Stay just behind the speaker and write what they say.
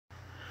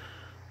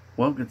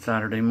Well, good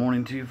Saturday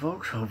morning to you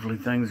folks. Hopefully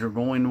things are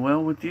going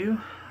well with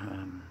you.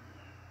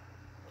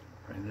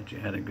 Pray that you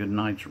had a good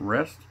night's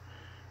rest.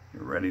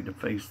 You're ready to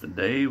face the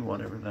day,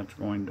 whatever that's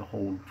going to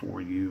hold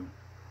for you.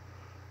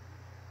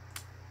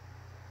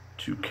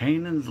 To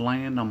Canaan's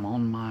land I'm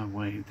on my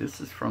way. This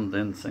is from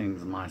Then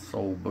Sings My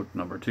Soul, book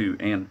number 2.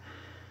 And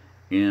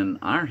in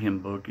our hymn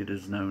book, it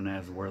is known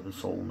as Where the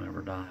Soul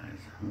Never Dies.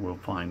 We'll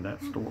find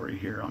that story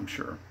here, I'm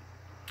sure.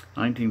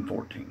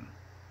 1914.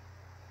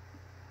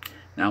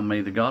 Now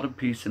may the God of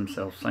peace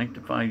himself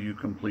sanctify you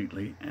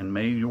completely, and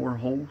may your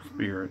whole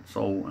spirit,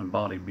 soul, and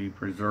body be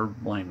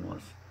preserved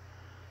blameless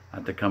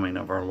at the coming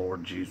of our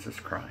Lord Jesus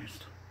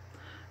Christ.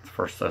 It's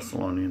 1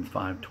 Thessalonians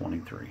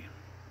 5:23.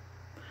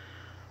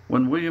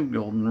 When William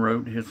Golden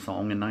wrote his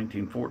song in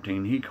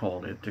 1914, he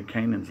called it To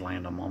Canaan's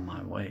Land I'm on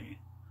My Way.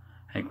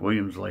 Hank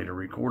Williams later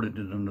recorded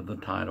it under the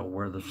title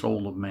Where the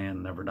Soul of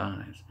Man Never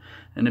Dies,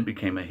 and it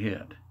became a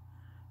hit.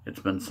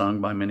 It's been sung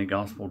by many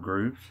gospel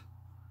groups,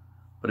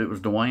 but it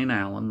was Dwayne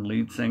Allen,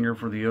 lead singer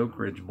for the Oak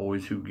Ridge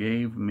Boys, who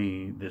gave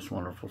me this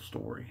wonderful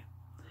story.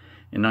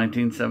 In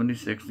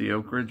 1976, the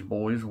Oak Ridge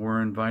Boys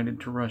were invited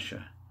to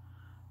Russia.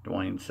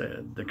 Dwayne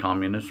said the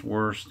communists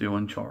were still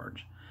in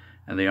charge,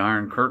 and the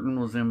Iron Curtain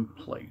was in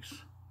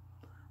place.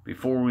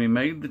 Before we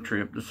made the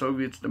trip, the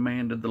Soviets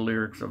demanded the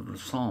lyrics of the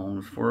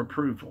songs for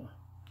approval.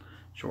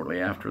 Shortly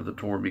after the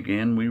tour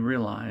began, we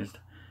realized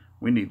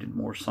we needed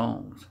more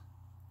songs.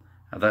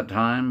 At that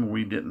time,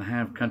 we didn't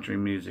have country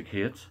music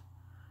hits.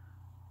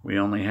 We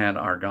only had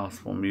our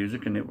gospel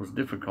music, and it was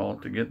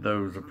difficult to get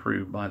those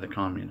approved by the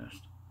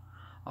communists.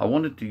 I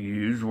wanted to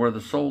use Where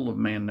the Soul of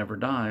Man Never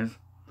Dies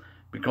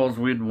because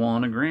we'd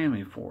won a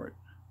Grammy for it,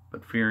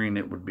 but fearing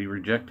it would be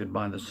rejected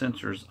by the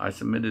censors, I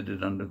submitted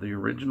it under the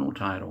original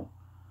title,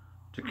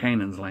 To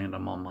Canaan's Land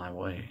I'm on My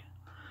Way.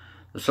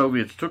 The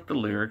Soviets took the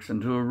lyrics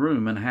into a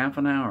room, and half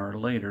an hour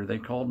later they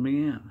called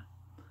me in.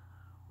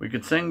 We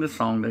could sing the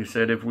song, they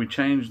said, if we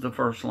changed the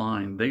first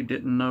line. They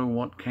didn't know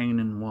what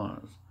Canaan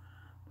was.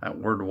 That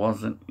word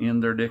wasn't in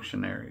their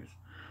dictionaries.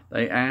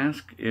 They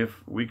asked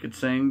if we could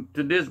sing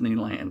To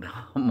Disneyland,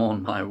 I'm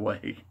on my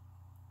way.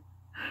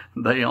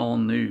 They all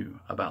knew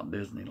about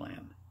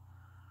Disneyland.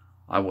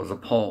 I was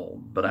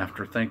appalled, but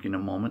after thinking a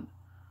moment,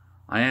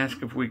 I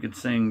asked if we could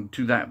sing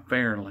To That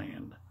Fair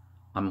Land,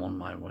 I'm on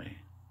my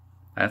way.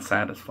 That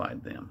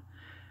satisfied them,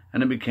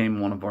 and it became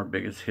one of our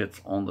biggest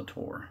hits on the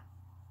tour.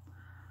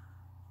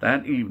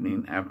 That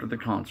evening, after the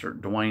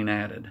concert, Dwayne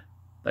added,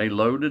 they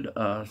loaded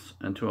us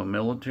into a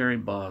military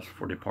bus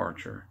for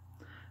departure,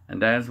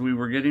 and as we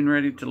were getting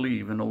ready to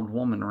leave, an old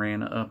woman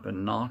ran up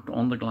and knocked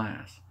on the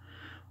glass.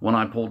 When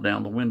I pulled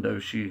down the window,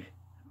 she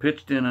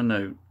pitched in a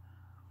note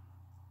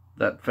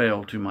that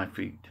fell to my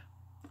feet.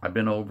 I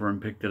bent over and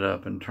picked it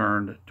up and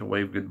turned to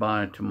wave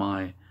goodbye. To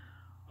my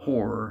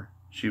horror,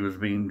 she was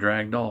being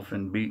dragged off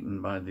and beaten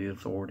by the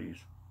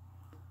authorities.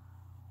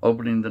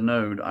 Opening the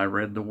note, I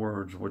read the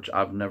words which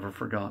I've never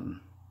forgotten.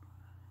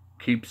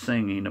 Keep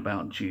singing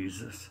about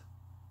Jesus,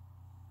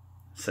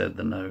 said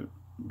the note.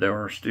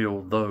 There are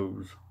still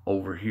those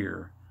over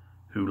here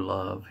who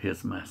love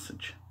his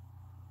message.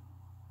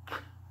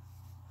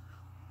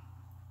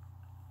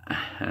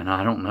 And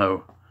I don't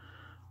know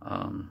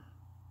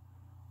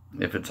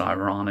if it's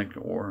ironic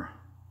or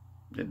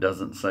it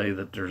doesn't say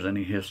that there's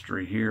any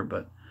history here,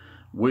 but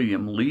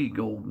William Lee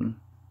Golden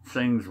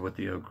sings with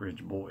the Oak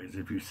Ridge Boys.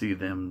 If you see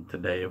them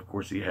today, of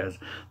course, he has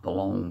the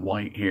long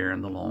white hair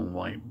and the long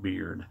white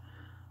beard.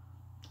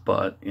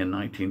 But in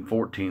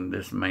 1914,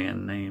 this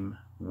man named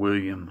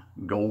William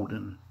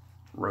Golden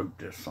wrote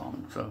this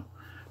song. So,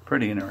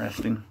 pretty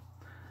interesting.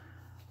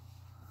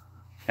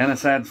 And a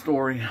sad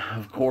story,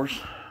 of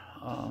course.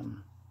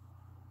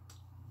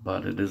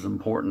 But it is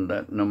important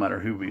that no matter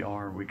who we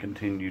are, we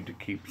continue to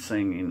keep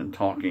singing and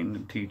talking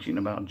and teaching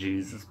about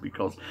Jesus,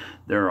 because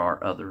there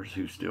are others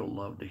who still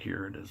love to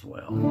hear it as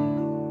well.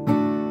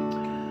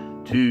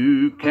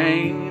 To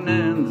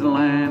Canaan's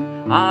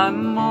land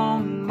I'm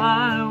on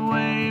my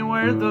way,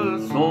 where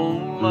the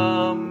soul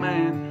of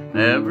man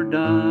never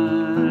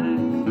dies.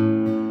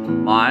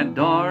 My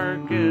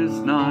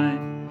darkest night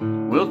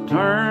will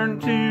turn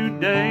to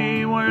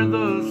day, where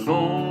the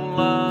soul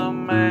of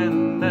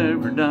man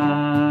never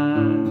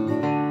dies.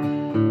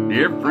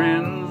 Dear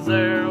friends,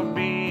 there'll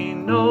be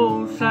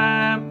no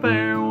sad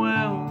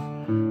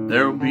farewells,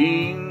 there'll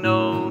be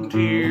no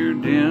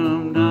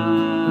tear-dimmed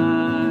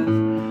eyes,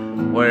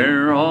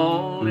 where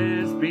all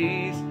is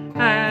peace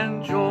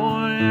and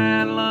joy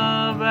and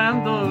love,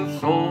 and the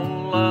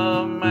soul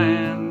of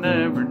man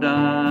never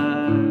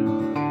dies.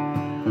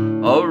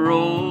 A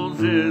rose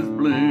is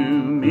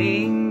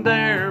blooming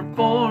there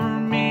for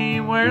me,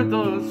 where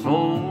the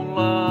soul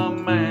of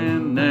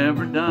man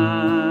never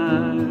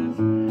dies,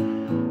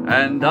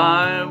 and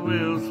I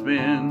will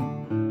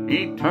spend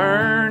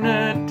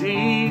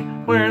eternity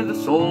where the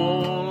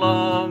soul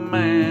of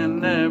man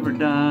never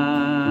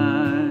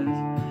dies.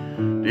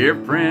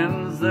 Dear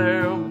friends,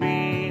 there'll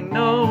be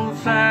no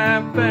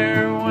sad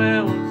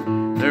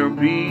farewells, there'll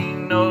be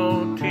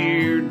no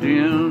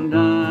tear-dimmed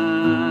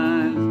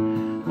eyes,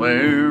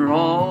 where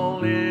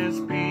all is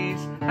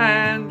peace and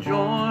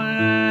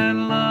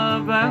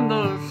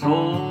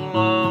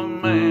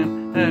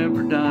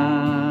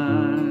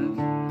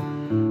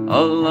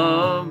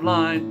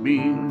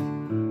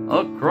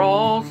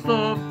across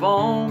the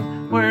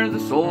foam where the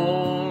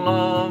soul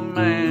of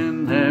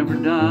man never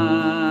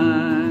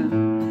dies.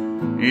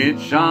 It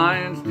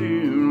shines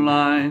to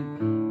light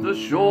the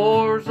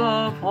shores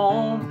of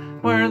home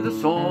where the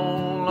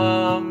soul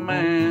of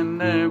man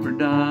never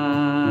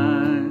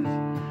dies.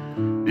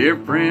 Dear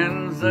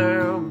friends,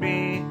 there'll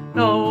be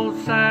no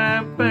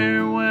sad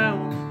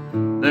farewells,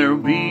 there'll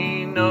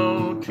be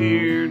no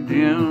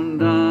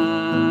tear-dimmed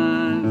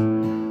eyes,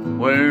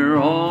 where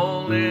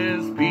all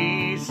is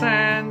peace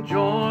and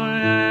joy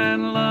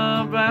and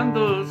love, and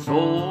the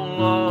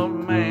soul of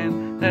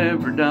man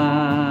never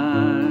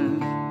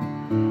dies.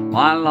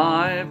 My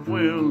life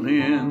will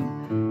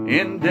end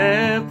in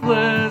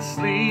deathless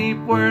sleep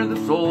where the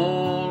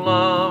soul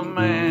of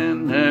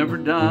man never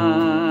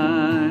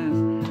dies,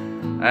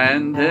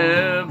 and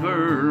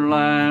everlasting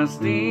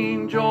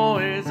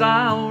joys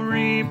I'll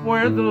reap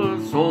where the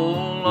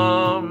soul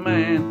of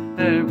man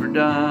never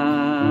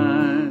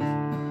dies.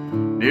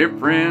 Dear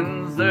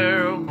friends,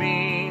 there'll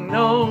be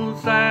no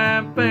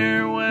sad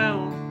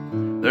farewells,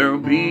 there'll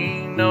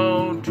be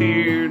no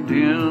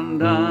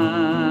tear-dimmed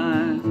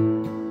eyes,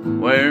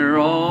 where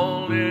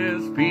all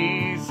is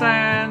peace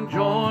and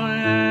joy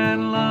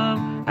and love,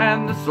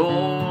 and the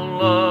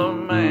soul of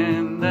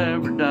man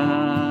never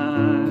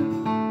dies.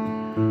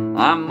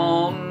 I'm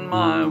on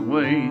my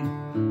way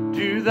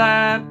to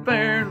that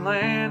fair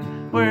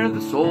land where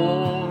the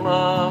soul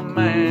of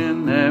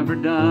man never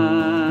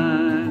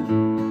dies,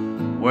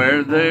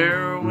 where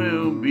there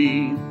will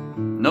be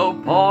no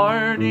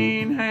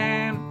parting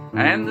hand,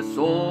 and the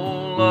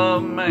soul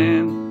of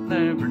man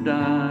never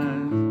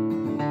dies.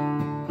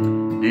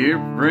 Dear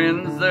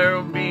friends,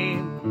 there'll be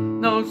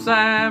no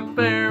sad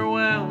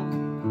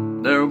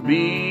farewells, there'll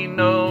be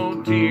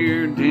no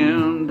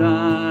tear-dimmed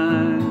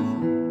eyes,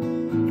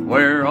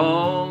 where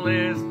all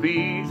is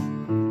peace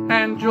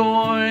and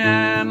joy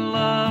and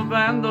love,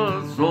 and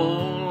the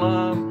soul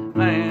of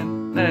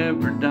man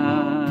never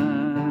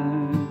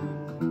dies.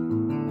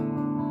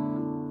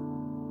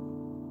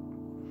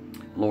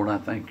 Lord, I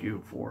thank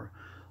you for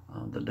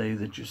the day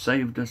that you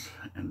saved us,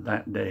 and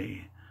that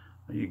day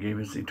you gave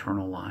us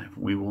eternal life.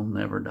 We will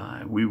never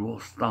die. We will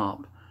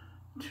stop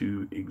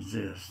to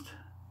exist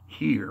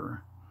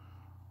here,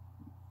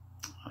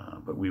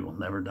 but we will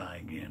never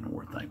die again. And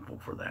we're thankful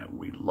for that.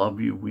 We love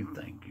you. We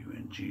thank you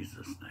in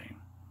Jesus' name.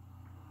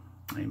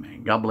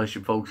 Amen. God bless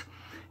you, folks.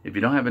 If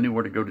you don't have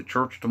anywhere to go to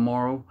church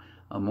tomorrow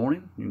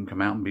morning, you can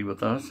come out and be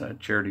with us at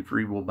Charity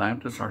Free Will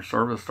Baptist. Our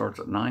service starts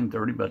at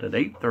 9:30, but at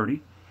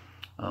 8:30,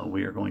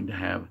 we are going to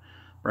have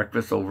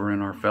breakfast over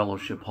in our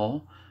fellowship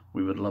hall.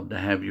 We would love to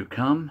have you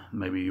come.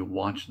 Maybe you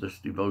watch this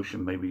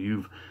devotion. Maybe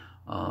you've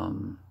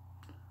hung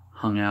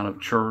out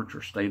of church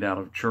or stayed out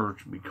of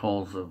church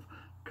because of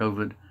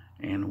COVID,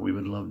 and we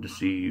would love to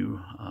see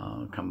you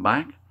come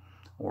back,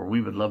 or we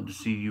would love to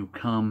see you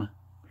come,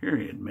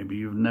 period. Maybe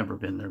you've never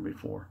been there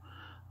before,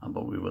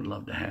 but we would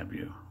love to have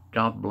you.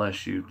 God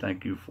bless you.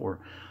 Thank you for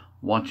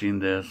watching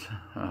this.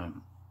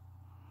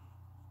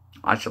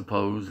 I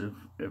suppose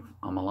if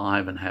I'm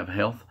alive and have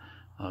health,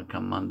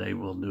 come Monday,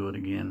 we'll do it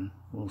again.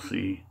 We'll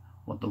see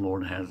what the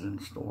Lord has in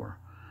store.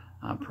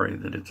 I pray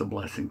that it's a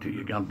blessing to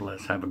you. God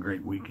bless. Have a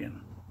great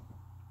weekend.